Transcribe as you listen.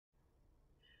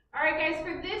All right, guys,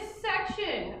 for this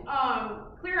section,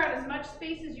 clear out as much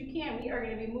space as you can. We are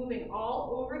going to be moving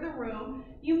all over the room.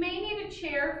 You may need a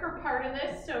chair for part of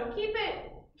this, so keep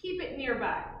it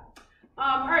nearby.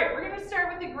 All right, we're going to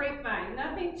start with the grapevine.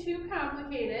 Nothing too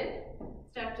complicated.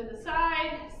 Step to the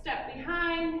side, step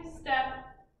behind, step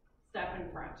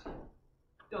in front.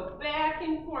 Go back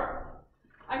and forth.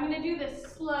 I'm going to do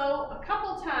this slow a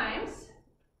couple times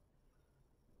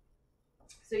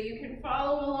so you can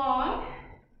follow along,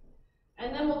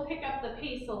 and then we'll pick up the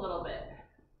pace a little bit.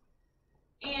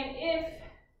 And if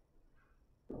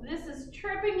this is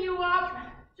tripping you up,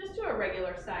 just do a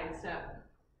regular side step.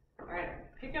 All right,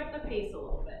 pick up the pace a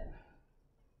little bit.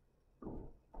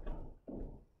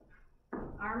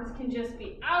 Arms can just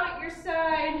be out at your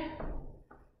side,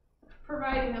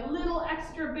 providing a little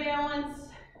extra balance.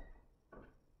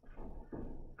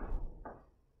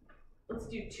 Let's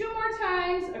do 2 more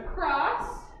times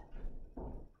across.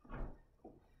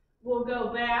 We'll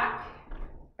go back.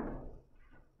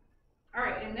 All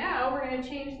right, and now we're going to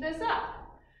change this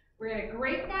up. We're going to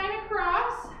grapevine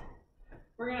across.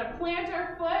 We're going to plant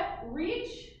our foot,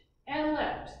 reach, and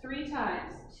lift 3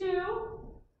 times. 2,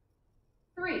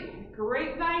 3.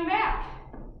 Grapevine back.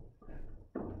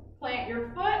 Plant your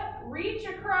foot, reach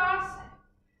across,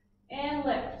 and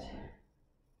lift.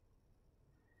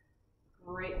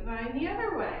 Grapevine the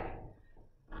other way.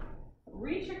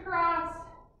 Reach across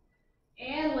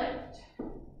and lift.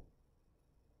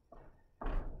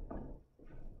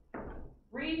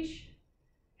 Reach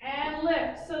and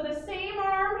lift. So the same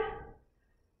arm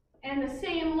and the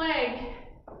same leg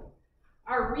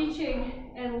are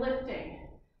reaching and lifting.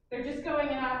 They're just going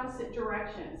in opposite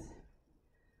directions.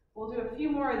 We'll do a few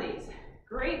more of these.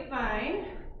 Grapevine,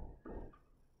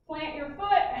 plant your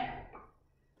foot,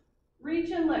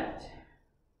 reach and lift.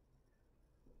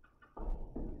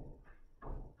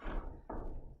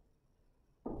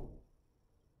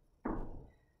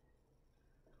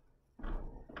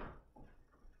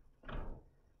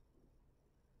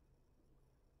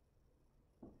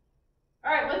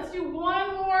 All right, let's do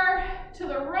 1 more to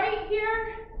the right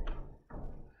here.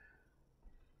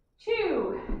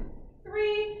 2,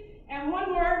 3, and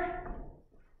 1 more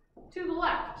to the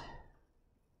left.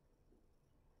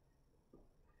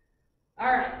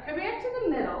 All right, come back to the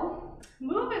middle.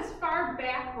 Move as far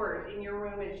backward in your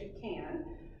room as you can.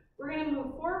 We're going to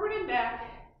move forward and back,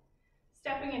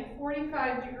 stepping in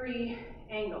 45-degree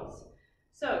angles.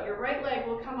 So your right leg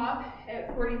will come up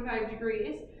at 45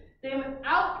 degrees. Then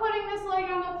without putting this leg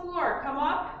on the floor, come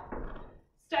up,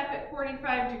 step at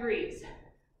 45 degrees.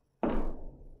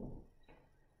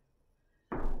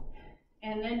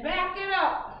 And then back it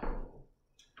up.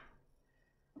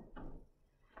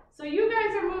 So you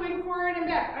guys are moving forward and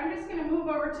back. I'm just going to move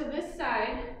over to this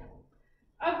side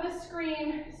of the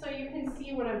screen so you can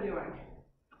see what I'm doing.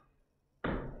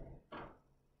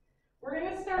 We're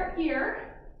going to start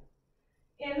here,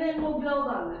 and then we'll build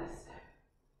on this.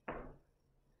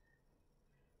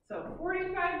 So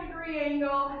 45-degree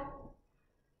angle.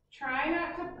 Try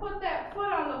not to put that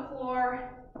foot on the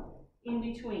floor in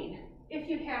between. If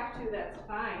you have to, that's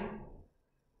fine.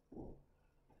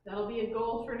 That'll be a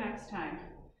goal for next time.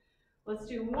 Let's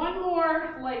do 1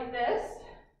 more like this.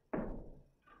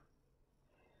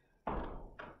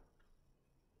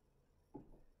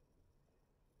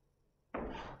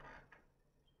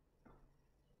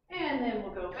 And then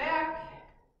we'll go back.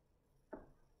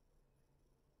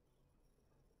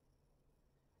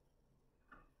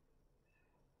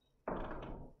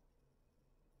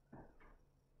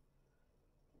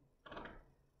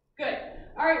 Good.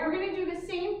 All right, we're going to do the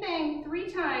same thing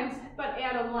 3 times, but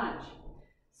add a lunge.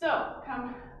 So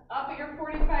come up at your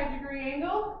 45-degree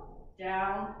angle,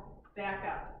 down, back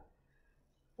up.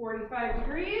 45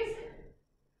 degrees,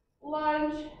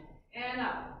 lunge, and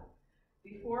up.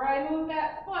 Before I move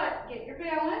that foot, get your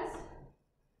balance.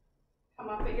 Come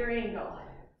up at your angle.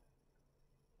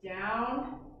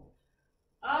 Down,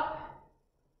 up,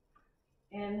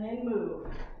 and then move.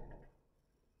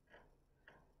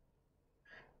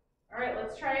 All right,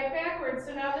 let's try it backwards.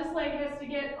 So now this leg has to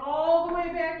get all the way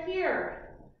back here.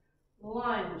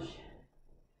 Lunge.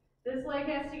 This leg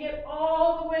has to get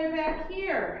all the way back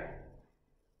here.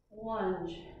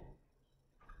 Lunge.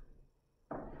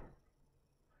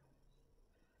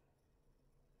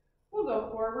 We'll go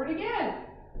forward again.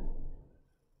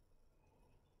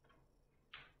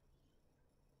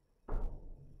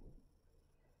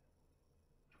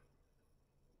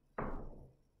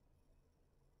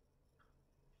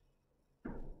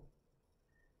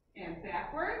 And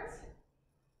backwards.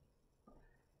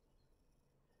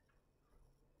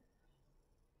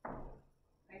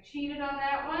 I cheated on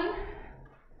that one.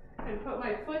 I'm going to put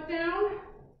my foot down.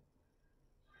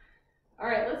 All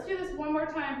right, let's do this one more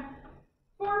time.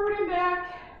 Forward and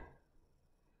back.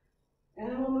 And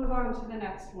then we'll move on to the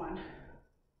next one.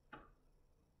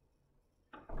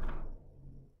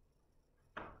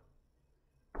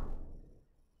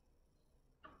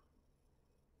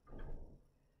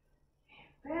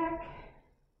 Back.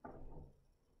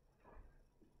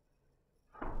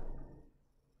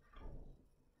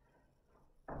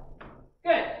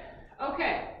 Good.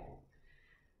 Okay.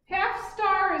 Half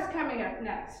star is coming up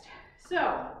next.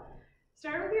 So,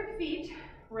 start with your feet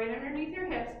right underneath your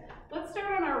hips. Let's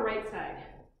start on our right side.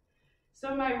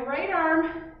 So my right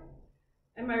arm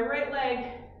and my right leg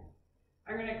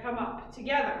are going to come up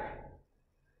together.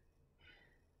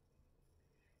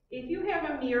 If you have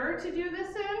a mirror to do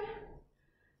this in,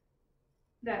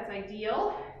 that's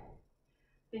ideal.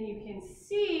 Then you can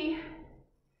see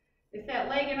if that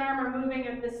leg and arm are moving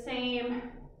at the same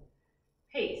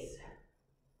pace.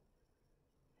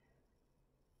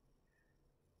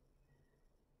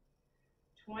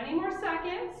 More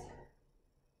seconds.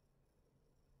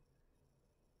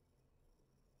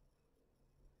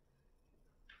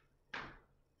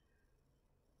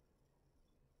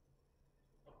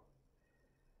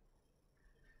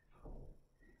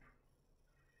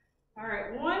 All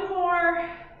right, one more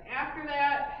after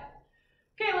that.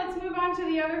 Okay, let's move on to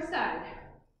the other side.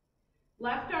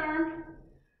 Left arm,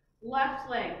 left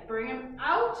leg. Bring them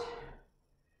out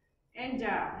and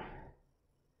down.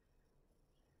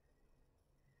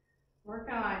 Work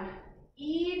on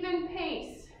even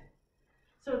pace.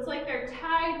 So it's like they're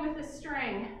tied with a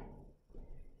string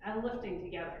and lifting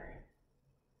together.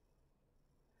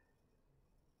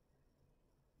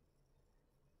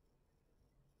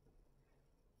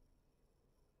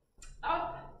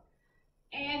 Up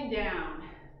and down.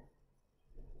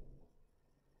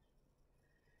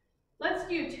 Let's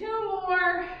do two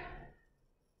more.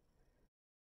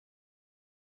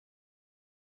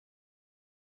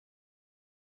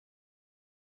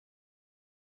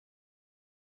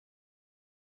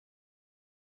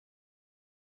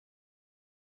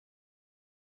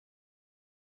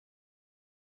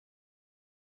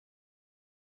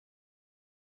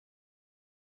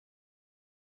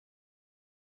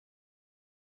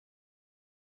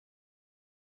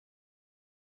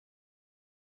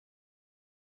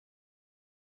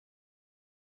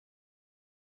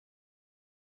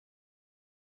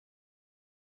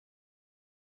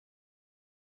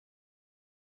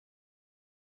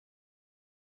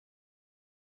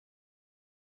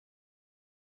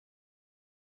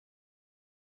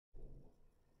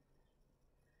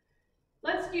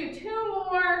 Let's do two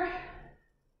more.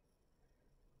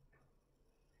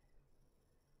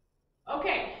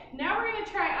 Okay, now we're going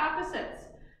to try opposites.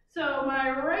 So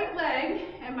my right leg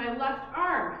and my left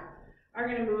arm are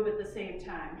going to move at the same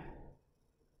time.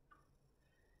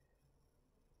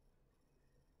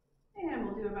 And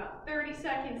we'll do about 30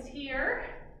 seconds here.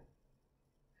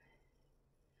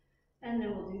 And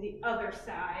then we'll do the other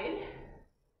side.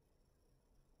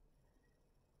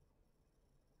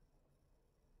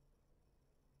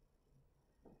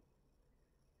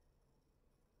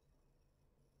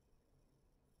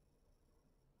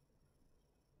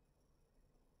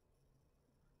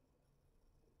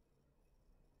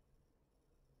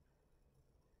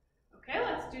 Okay,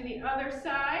 let's do the other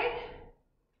side.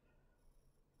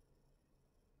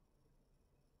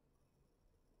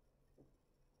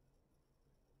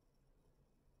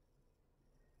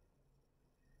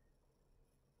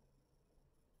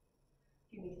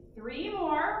 Give me three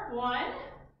more. 1,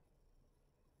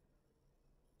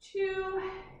 2,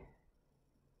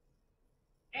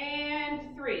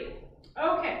 and 3.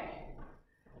 Okay,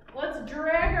 let's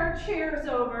drag our chairs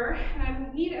over. And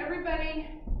I need everybody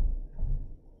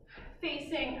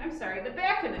facing, the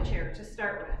back of the chair to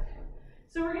start with.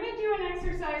 So we're going to do an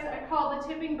exercise I call the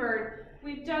tipping bird.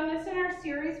 We've done this in our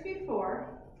series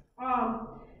before.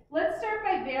 Let's start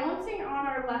by balancing on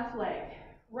our left leg.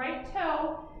 Right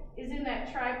toe is in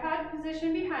that tripod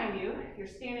position behind you. You're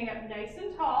standing up nice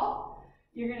and tall.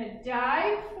 You're going to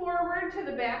dive forward to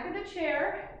the back of the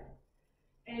chair.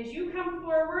 And as you come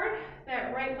forward,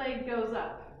 that right leg goes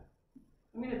up.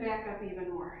 I'm going to back up even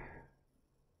more.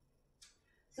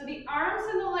 So the arms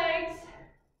and the legs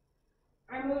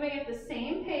are moving at the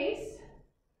same pace.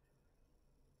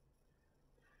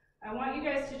 I want you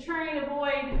guys to try and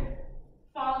avoid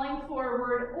falling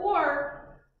forward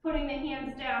or putting the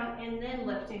hands down and then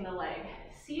lifting the leg.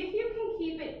 See if you can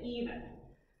keep it even.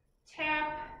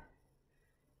 Tap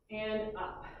and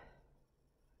up.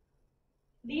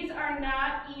 These are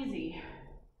not easy.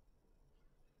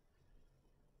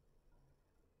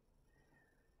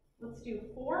 Let's do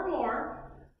 4 more.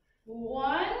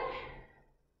 1,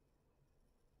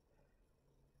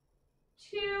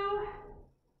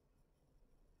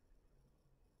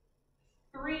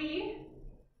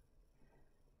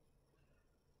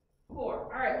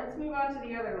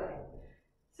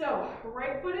 So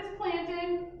right foot is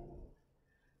planted,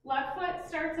 left foot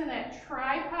starts in that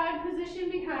tripod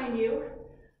position behind you,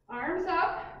 arms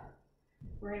up.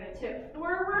 We're going to tip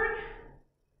forward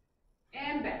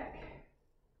and back.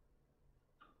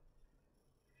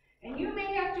 And you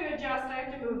may have to adjust. I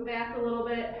have to move back a little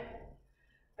bit.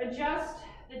 Adjust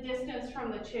the distance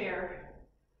from the chair.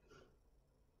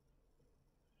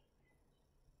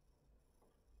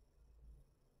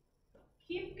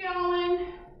 Keep going.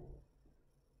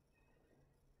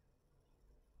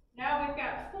 Now we've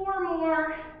got 4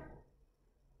 more.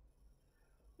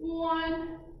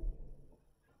 1,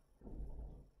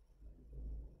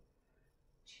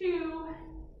 2,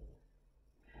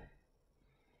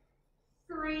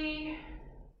 3,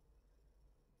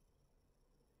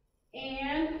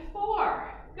 and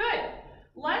 4. Good.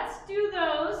 Let's do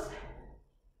those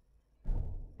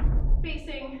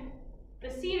facing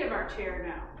the seat of our chair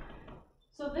now.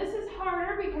 So this is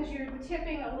harder because you're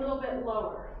tipping a little bit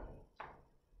lower.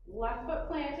 Left foot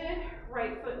planted,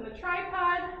 right foot in the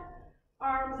tripod,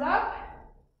 arms up,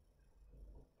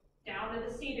 down to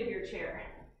the seat of your chair.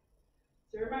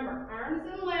 So remember, arms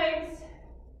and legs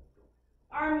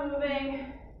are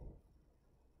moving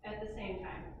at the same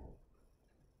time.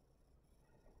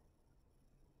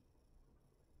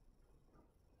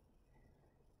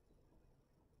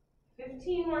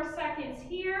 "15 more seconds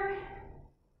here.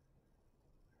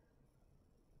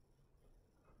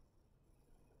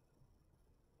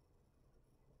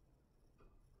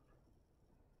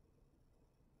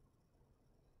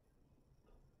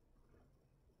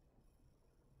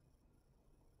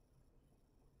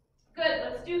 Good,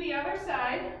 let's do the other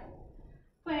side.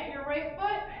 Plant your right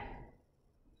foot,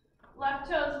 left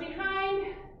toes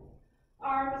behind,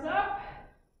 arms up,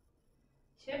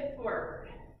 tip forward.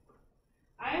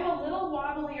 I am a little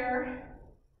wobblier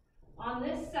on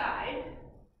this side.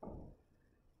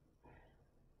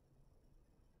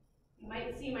 You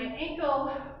might see my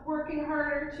ankle working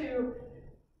harder to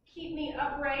keep me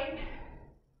upright.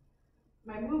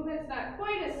 My movement's not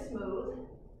quite as smooth.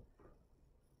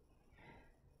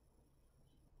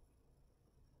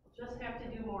 Just have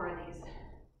to do more of these.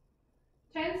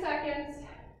 10 seconds.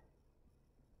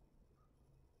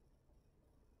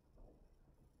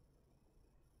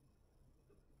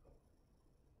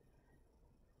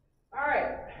 All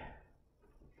right.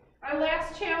 Our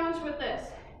last challenge with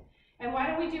this. And why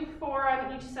don't we do 4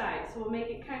 on each side? So we'll make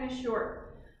it kind of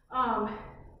short.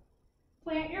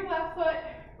 Plant your left foot,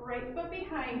 right foot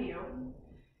behind you.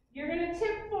 You're going to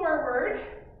tip forward.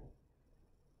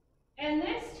 And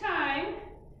this time,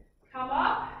 come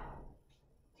up,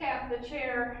 tap the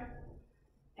chair,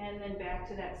 and then back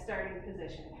to that starting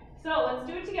position. So let's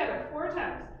do it together 4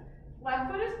 times.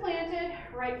 Left foot is planted,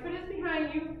 right foot is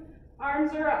behind you,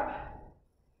 arms are up.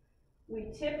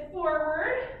 We tip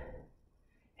forward,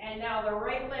 and now the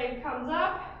right leg comes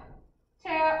up,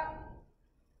 tap,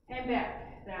 and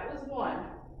back. That was 1.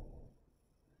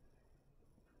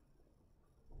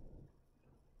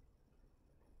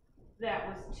 That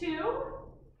was 2.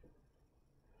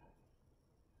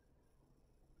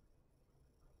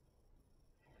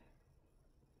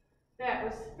 That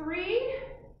was 3.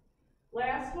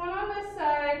 Last one on this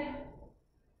side.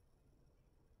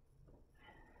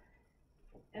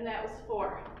 And that was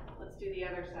 4. Let's do the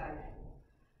other side.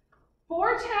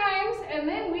 4 times, and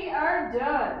then we are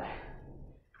done.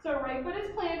 So right foot is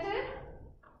planted.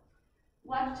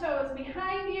 Left toe is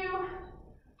behind you.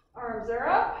 Arms are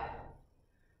up.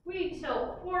 We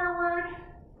tilt forward.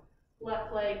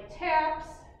 Left leg taps.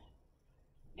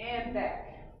 And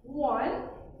back. 1.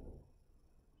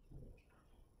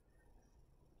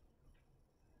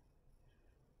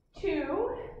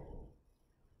 2.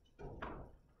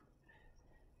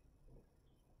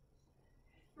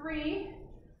 3.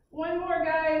 1 more,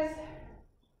 guys.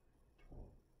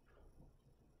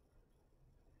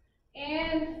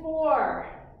 And 4.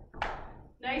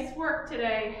 Nice work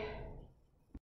today.